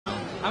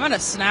I'm gonna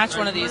snatch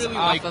one of these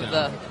off of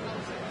the.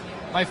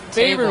 My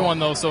favorite one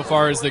though so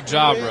far is the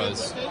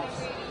Jabras.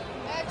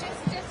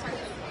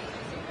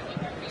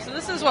 So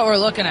this is what we're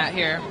looking at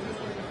here.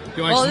 Do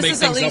you want to make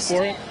things up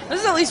for it?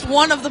 This is at least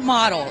one of the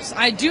models.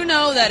 I do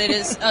know that it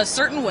is a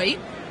certain weight.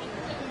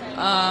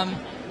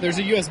 There's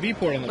a USB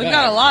port on the back. We've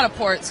got a lot of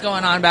ports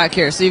going on back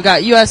here. So you've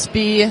got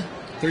USB.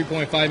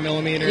 3.5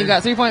 millimeter. You've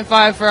got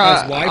 3.5 for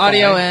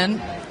audio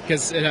in.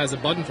 Because it has a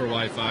button for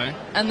Wi-Fi.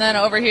 And then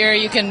over here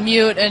you can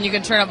mute and you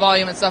can turn up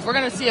volume and stuff. We're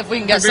going to see if we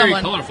can get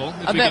someone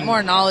a bit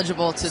more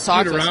knowledgeable to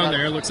talk to us around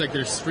there. It looks like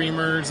there's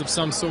streamers of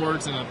some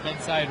sorts and a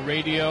bedside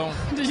radio.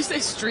 Did you say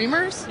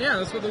streamers? Yeah,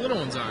 that's what the little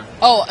ones are.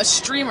 Oh, a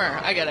streamer.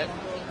 I get it.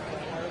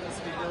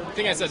 I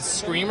think I said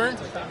screamer.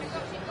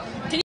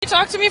 Can you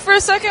talk to me for a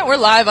second? We're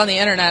live on the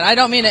internet. I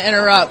don't mean to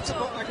interrupt.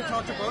 I can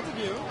talk to both of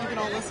you. You can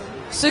all listen.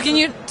 So can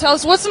you tell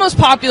us, what's the most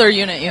popular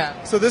unit you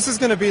have? So this is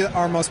going to be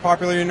our most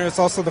popular unit. It's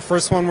also the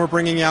first one we're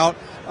bringing out.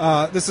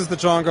 This is the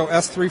Jongo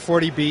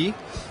S340B.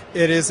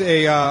 It is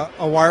a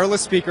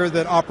wireless speaker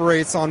that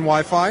operates on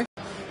Wi-Fi.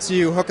 So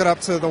you hook it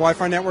up to the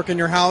Wi-Fi network in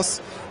your house,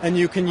 and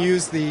you can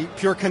use the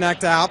Pure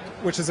Connect app,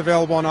 which is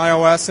available on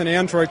iOS and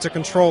Android, to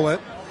control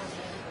it.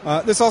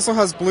 This also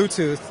has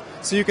Bluetooth,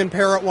 so you can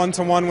pair it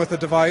one-to-one with a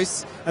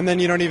device, and then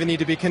you don't even need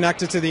to be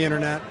connected to the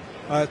internet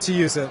to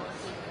use it.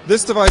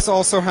 This device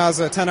also has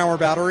a 10-hour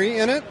battery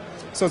in it,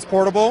 so it's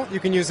portable. You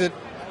can use it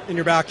in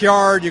your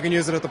backyard, you can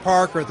use it at the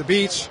park or at the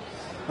beach,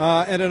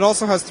 and it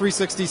also has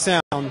 360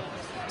 sound.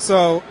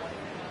 So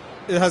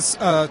it has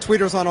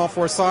tweeters on all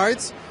four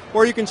sides,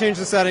 or you can change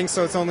the settings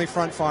so it's only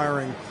front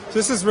firing. So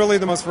this is really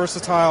the most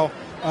versatile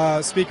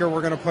speaker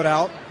we're going to put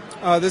out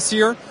this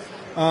year.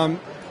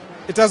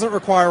 It doesn't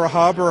require a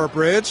hub or a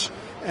bridge,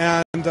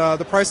 and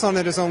the price on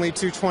it is only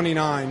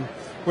 $229.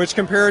 Which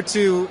compared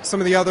to some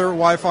of the other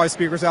Wi-Fi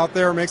speakers out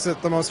there makes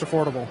it the most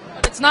affordable.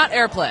 It's not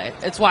AirPlay,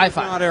 it's Wi-Fi.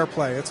 It's not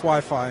AirPlay, it's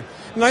Wi-Fi.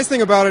 The nice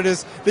thing about it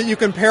is that you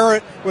can pair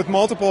it with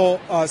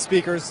multiple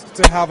speakers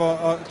to have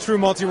a true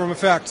multi-room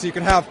effect. So you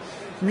can have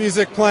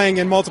music playing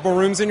in multiple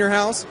rooms in your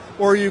house,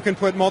 or you can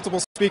put multiple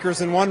speakers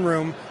in one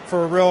room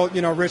for a real,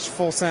 rich,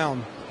 full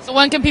sound. So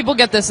when can people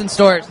get this in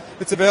stores?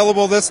 It's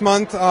available this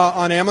month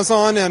on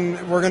Amazon,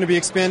 and we're going to be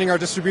expanding our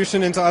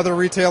distribution into other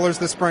retailers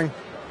this spring.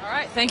 All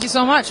right, thank you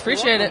so much.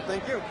 Appreciate it.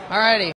 Thank you. All righty.